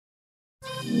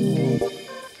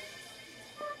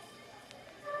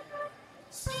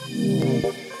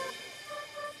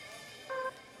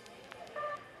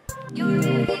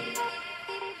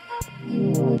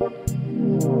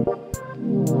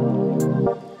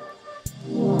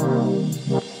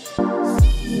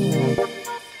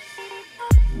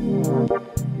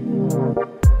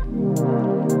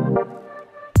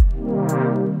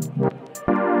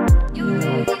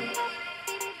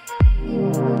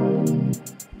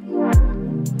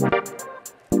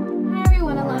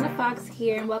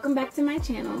Here and welcome back to my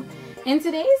channel. In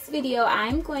today's video,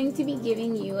 I'm going to be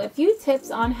giving you a few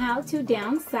tips on how to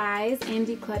downsize and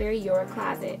declutter your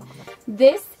closet.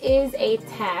 This is a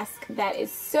task that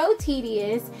is so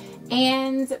tedious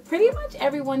and pretty much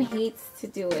everyone hates to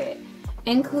do it,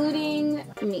 including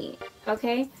me,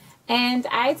 okay? And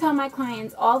I tell my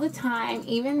clients all the time,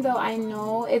 even though I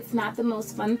know it's not the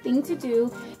most fun thing to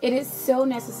do, it is so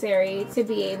necessary to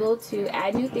be able to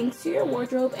add new things to your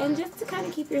wardrobe and just to kind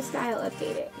of keep your style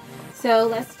updated. So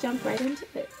let's jump right into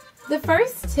it. The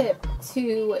first tip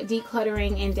to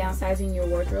decluttering and downsizing your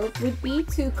wardrobe would be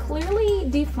to clearly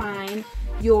define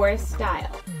your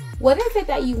style. What is it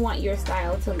that you want your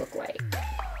style to look like?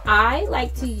 I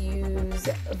like to use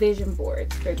vision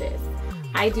boards for this.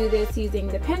 I do this using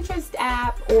the Pinterest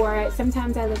app, or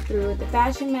sometimes I look through the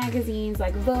fashion magazines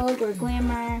like Vogue or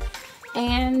Glamour,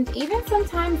 and even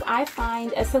sometimes I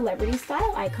find a celebrity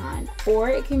style icon, or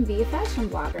it can be a fashion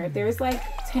blogger. There's like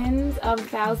tens of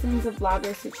thousands of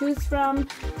bloggers to choose from.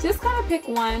 Just kind of pick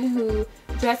one who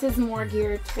dresses more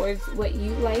geared towards what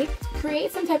you like.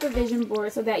 Create some type of vision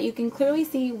board so that you can clearly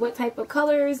see what type of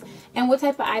colors and what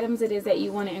type of items it is that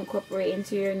you want to incorporate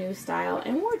into your new style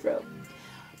and wardrobe.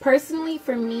 Personally,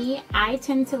 for me, I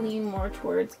tend to lean more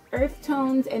towards earth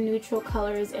tones and neutral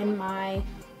colors in my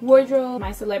wardrobe.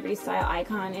 My celebrity style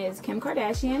icon is Kim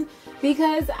Kardashian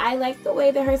because I like the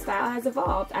way that her style has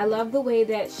evolved. I love the way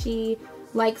that she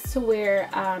likes to wear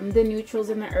the neutrals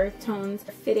and the earth tones,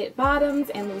 fitted bottoms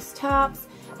and loose tops,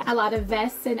 a lot of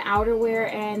vests and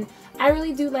outerwear, and I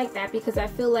really do like that because I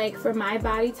feel like for my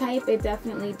body type, it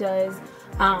definitely does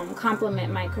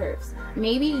complement my curves.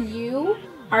 Maybe you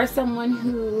are someone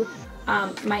who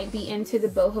might be into the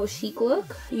boho chic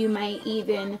look. You might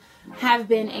even have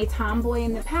been a tomboy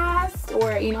in the past,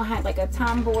 or you know, had like a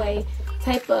tomboy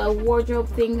type of wardrobe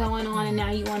thing going on, and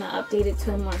now you want to update it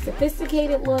to a more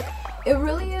sophisticated look. It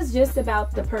really is just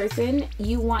about the person.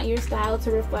 You want your style to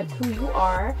reflect who you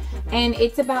are, and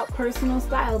it's about personal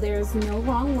style. There's no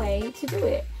wrong way to do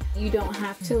it. You don't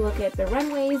have to look at the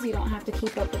runways. You don't have to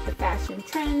keep up with the fashion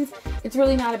trends. It's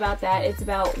really not about that. It's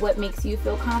about what makes you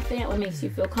feel confident, what makes you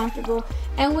feel comfortable,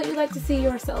 and what you like to see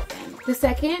yourself in. The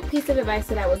second piece of advice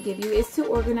that I would give you is to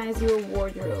organize your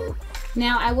wardrobe.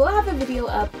 Now, I will have a video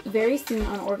up very soon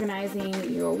on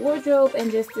organizing your wardrobe and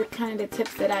just the kind of the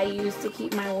tips that I use to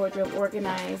keep my wardrobe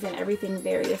organized and everything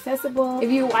very accessible.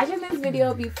 If you're watching this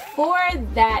video before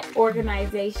that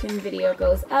organization video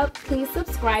goes up, please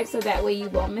subscribe so that way you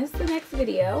won't miss the next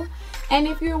video. And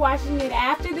if you're watching it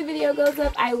after the video goes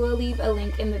up, I will leave a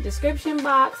link in the description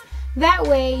box. That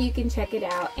way you can check it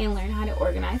out and learn how to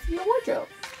organize your wardrobe.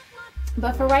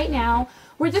 But for right now,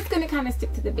 we're just going to kind of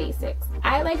stick to the basics.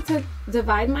 I like to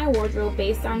divide my wardrobe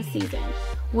based on season.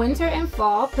 Winter and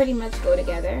fall pretty much go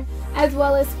together, as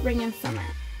well as spring and summer.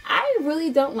 I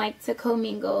really don't like to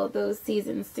commingle those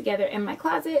seasons together in my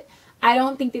closet. I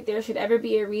don't think that there should ever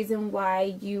be a reason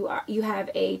why you have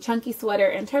a chunky sweater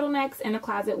and turtlenecks in a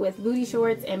closet with booty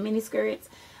shorts and mini skirts.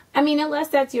 I mean, unless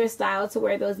that's your style to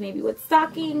wear those maybe with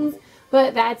stockings,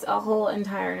 but that's a whole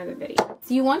entire another video.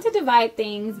 So you want to divide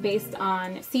things based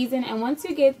on season, and once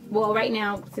you get, well, right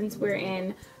now since we're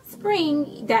in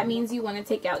spring, that means you want to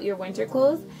take out your winter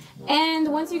clothes. And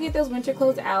once you get those winter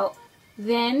clothes out,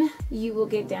 then you will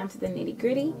get down to the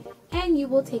nitty-gritty and you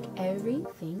will take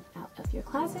everything out of your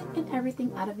closet and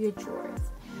everything out of your drawers.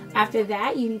 After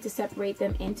that, you need to separate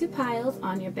them into piles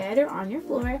on your bed or on your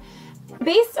floor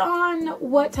based on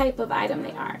what type of item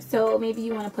they are. So maybe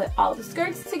you want to put all the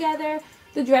skirts together,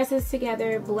 the dresses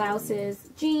together, blouses,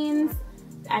 jeans,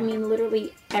 I mean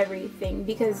literally everything,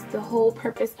 because the whole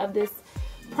purpose of this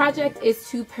project is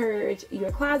to purge your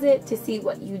closet, to see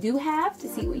what you do have, to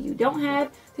see what you don't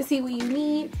have, to see what you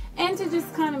need, and to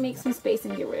just kind of make some space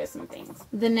and get rid of some things.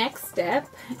 The next step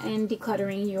in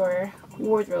decluttering your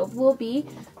wardrobe will be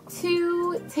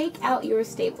to take out your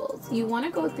staples. You want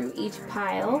to go through each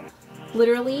pile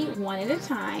literally one at a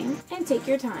time and take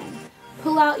your time.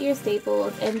 Pull out your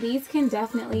staples, and these can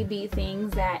definitely be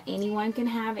things that anyone can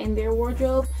have in their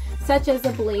wardrobe, such as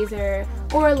a blazer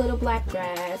or a little black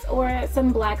dress or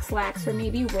some black slacks for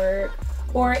maybe work,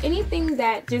 or anything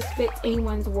that just fits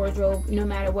anyone's wardrobe no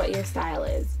matter what your style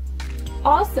is.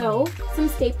 Also, some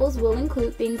staples will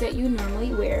include things that you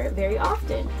normally wear very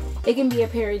often. It can be a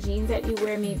pair of jeans that you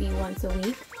wear maybe once a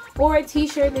week, or a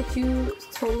t-shirt that you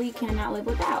totally cannot live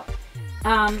without.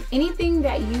 Anything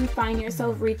that you find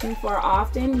yourself reaching for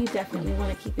often, you definitely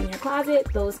want to keep in your closet.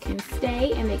 Those can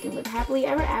stay and they can live happily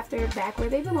ever after back where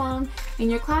they belong, in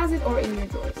your closet or in your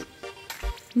drawers.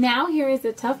 Now here is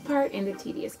the tough part and the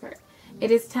tedious part.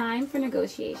 It is time for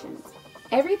negotiations.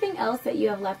 Everything else that you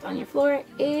have left on your floor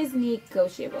is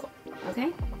negotiable,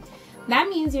 okay? That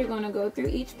means you're going to go through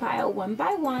each pile one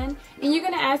by one, and you're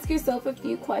going to ask yourself a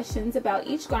few questions about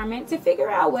each garment to figure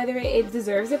out whether it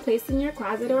deserves a place in your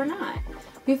closet or not.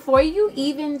 Before you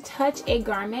even touch a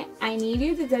garment, I need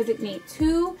you to designate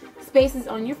 2 spaces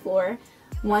on your floor.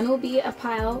 One will be a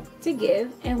pile to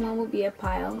give, and one will be a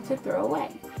pile to throw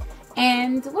away.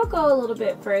 And we'll go a little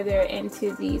bit further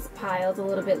into these piles a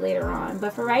little bit later on.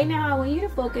 But for right now, I want you to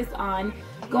focus on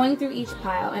going through each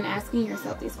pile and asking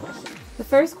yourself these questions. The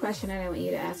first question I want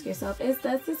you to ask yourself is,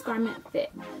 does this garment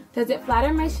fit? Does it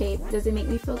flatter my shape? Does it make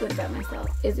me feel good about myself?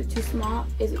 Is it too small?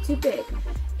 Is it too big?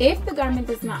 If the garment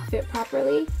does not fit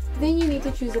properly, then you need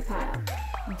to choose a pile.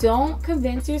 Don't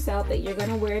convince yourself that you're going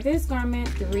to wear this garment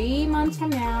 3 months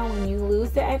from now when you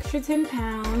lose the extra 10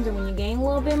 pounds or when you gain a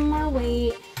little bit more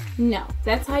weight. No,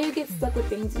 that's how you get stuck with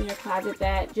things in your closet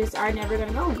that just are never going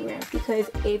to go anywhere. Because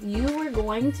if you were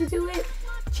going to do it,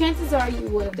 chances are you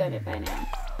would have done it by now.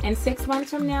 And 6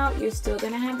 months from now, you're still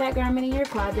going to have that garment in your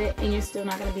closet and you're still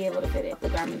not going to be able to fit it. The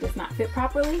garment does not fit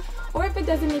properly, or if it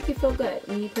doesn't make you feel good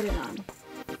when you put it on.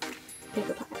 Pick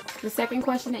a pile. The second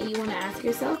question that you want to ask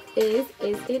yourself is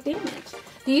it damaged?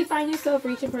 Do you find yourself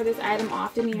reaching for this item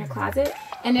often in your closet?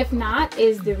 And if not,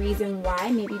 is the reason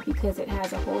why maybe because it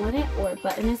has a hole in it or a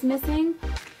button is missing?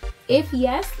 If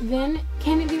yes, then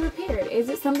can it be repaired? Is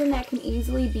it something that can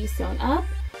easily be sewn up?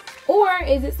 Or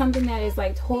is it something that is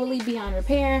like totally beyond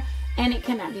repair and it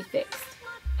cannot be fixed?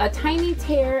 A tiny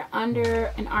tear under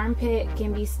an armpit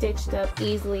can be stitched up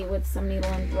easily with some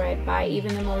needle and thread by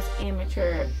even the most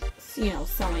amateur,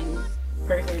 sewing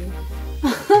person.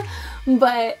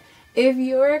 But if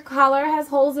your collar has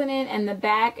holes in it and the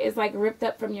back is like ripped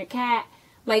up from your cat,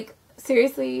 like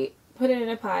seriously, put it in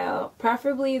a pile,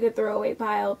 preferably the throwaway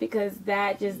pile, because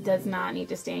that just does not need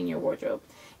to stay in your wardrobe.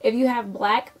 If you have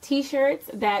black t-shirts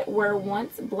that were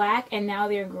once black and now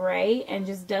they're gray and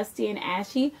just dusty and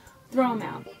ashy, throw them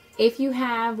out. If you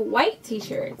have white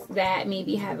t-shirts that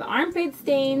maybe have armpit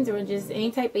stains or just any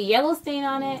type of yellow stain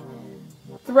on it,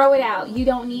 throw it out. You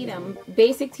don't need them.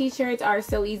 Basic t-shirts are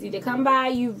so easy to come by.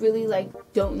 You really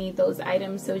don't need those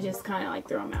items, so just kind of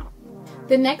throw them out.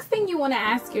 The next thing you want to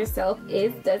ask yourself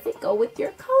is, does it go with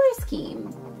your color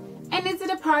scheme? And is it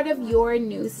a part of your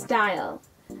new style?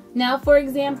 Now, for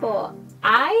example,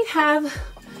 I have,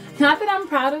 not that I'm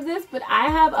proud of this, but I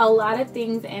have a lot of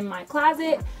things in my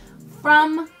closet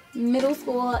from middle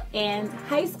school and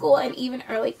high school and even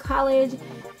early college.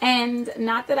 And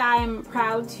not that I'm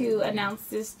proud to announce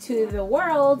this to the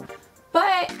world,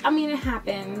 but I mean, it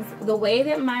happens. The way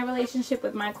that my relationship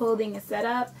with my clothing is set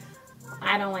up,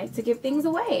 I don't like to give things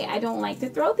away. I don't like to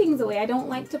throw things away. I don't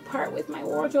like to part with my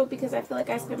wardrobe because I feel like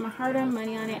I spent my hard-earned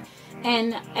money on it.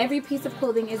 And every piece of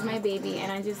clothing is my baby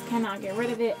and I just cannot get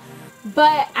rid of it.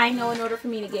 But I know in order for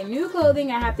me to get new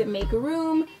clothing, I have to make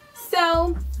room.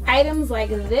 So items like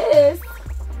this,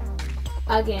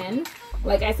 again,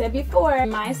 like I said before,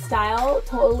 my style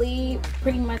totally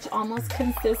pretty much almost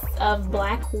consists of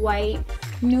black, white,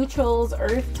 neutrals,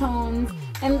 earth tones,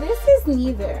 and this is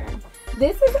neither.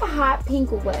 This is a hot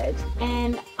pink wedge,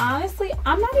 and honestly,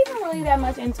 I'm not even really that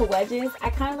much into wedges. I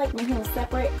kind of like my heels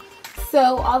separate.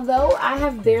 So although I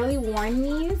have barely worn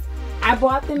these, I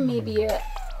bought them maybe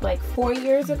like 4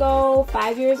 years ago,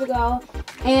 5 years ago,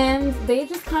 and they've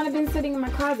just kind of been sitting in my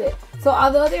closet. So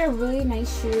although they're really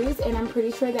nice shoes, and I'm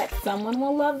pretty sure that someone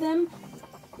will love them,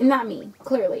 not me,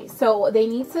 clearly. So they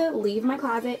need to leave my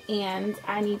closet, and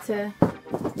I need to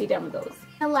be done with those.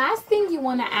 The last thing you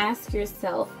want to ask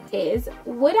yourself is,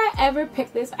 would I ever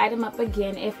pick this item up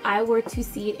again if I were to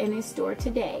see it in a store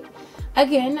today?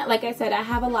 Again, like I said, I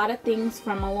have a lot of things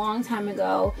from a long time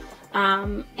ago,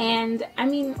 and I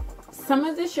mean, some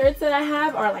of the shirts that I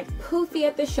have are like poofy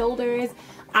at the shoulders.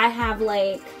 I have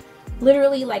like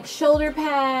literally like shoulder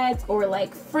pads or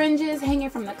like fringes hanging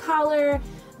from the collar.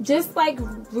 Just like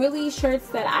really shirts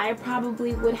that I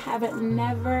probably would have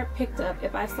never picked up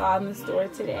if I saw in the store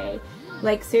today.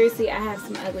 Like seriously, I have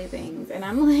some ugly things and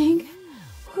I'm like,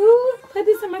 who put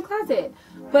this in my closet?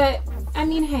 But I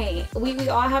mean, hey, we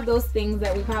all have those things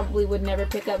that we probably would never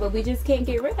pick up, but we just can't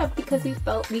get rid of because we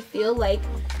feel like,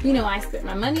 you know, I spent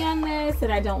my money on this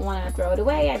and I don't want to throw it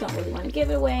away. I don't really want to give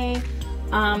it away.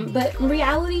 But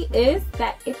reality is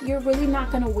that if you're really not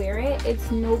going to wear it,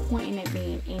 it's no point in it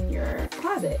being in your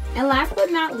closet. And last but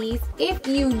not least, if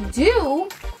you do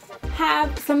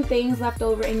have some things left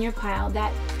over in your pile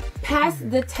that pass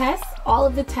the test, all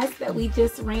of the tests that we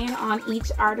just ran on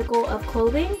each article of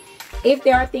clothing, if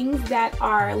there are things that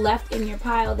are left in your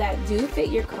pile that do fit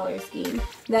your color scheme,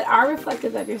 that are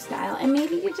reflective of your style, and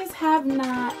maybe you just have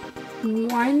not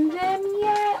worn them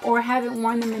yet or haven't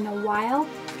worn them in a while,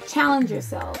 challenge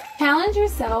yourself. Challenge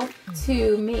yourself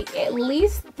to make at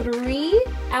least 3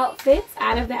 outfits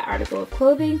out of that article of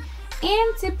clothing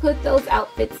and to put those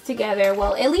outfits together,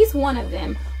 well, at least one of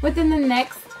them, within the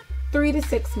next 3 to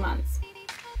 6 months.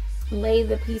 Lay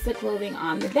the piece of clothing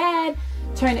on the bed,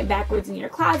 turn it backwards in your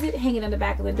closet, hang it on the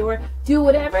back of the door. Do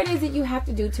whatever it is that you have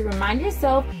to do to remind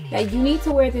yourself that you need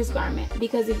to wear this garment.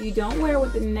 Because if you don't wear it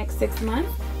within the next 6 months,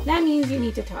 that means you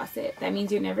need to toss it. That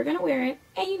means you're never going to wear it,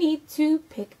 and you need to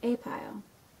pick a pile.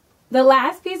 The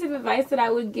last piece of advice that I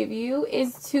would give you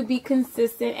is to be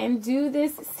consistent and do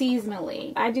this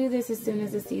seasonally. I do this as soon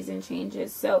as the season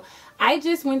changes. So I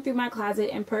just went through my closet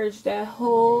and purged a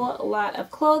whole lot of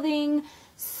clothing.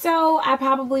 So I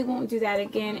probably won't do that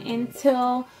again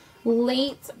until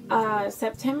late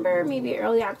September, maybe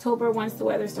early October. Once the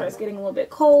weather starts getting a little bit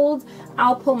cold,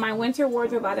 I'll pull my winter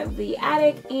wardrobe out of the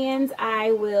attic and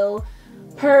I will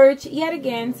purge yet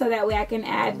again so that way I can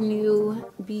add new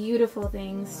beautiful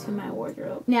things to my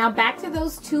wardrobe. Now back to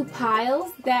those 2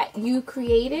 piles that you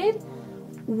created.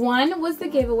 One was the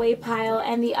giveaway pile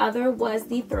and the other was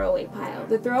the throwaway pile.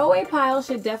 The throwaway pile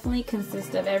should definitely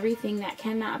consist of everything that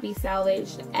cannot be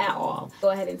salvaged at all. Go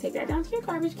ahead and take that down to your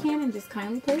garbage can and just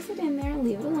kindly place it in there and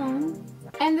leave it alone.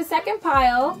 And the second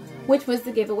pile, which was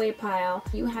the giveaway pile,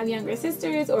 you have younger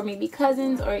sisters or maybe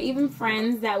cousins or even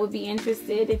friends that would be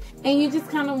interested and you just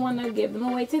kind of want to give them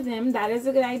away to them. That is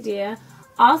a good idea.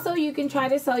 Also, you can try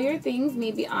to sell your things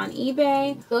maybe on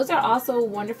eBay. Those are also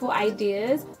wonderful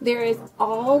ideas. There is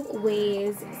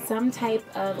always some type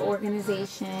of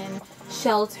organization,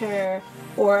 shelter,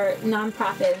 or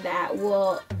nonprofit that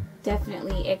will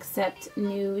definitely accept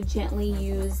new, gently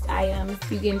used items.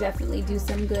 You can definitely do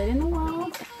some good in the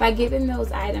world by giving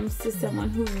those items to someone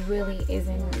who really is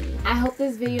in need. I hope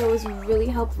this video was really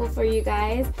helpful for you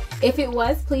guys. If it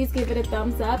was, please give it a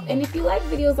thumbs up. And if you like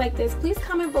videos like this, please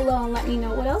comment below and let me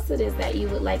know what else it is that you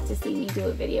would like to see me do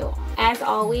a video on. As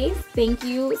always, thank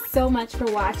you so much for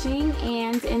watching,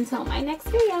 and until my next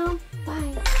video,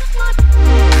 bye.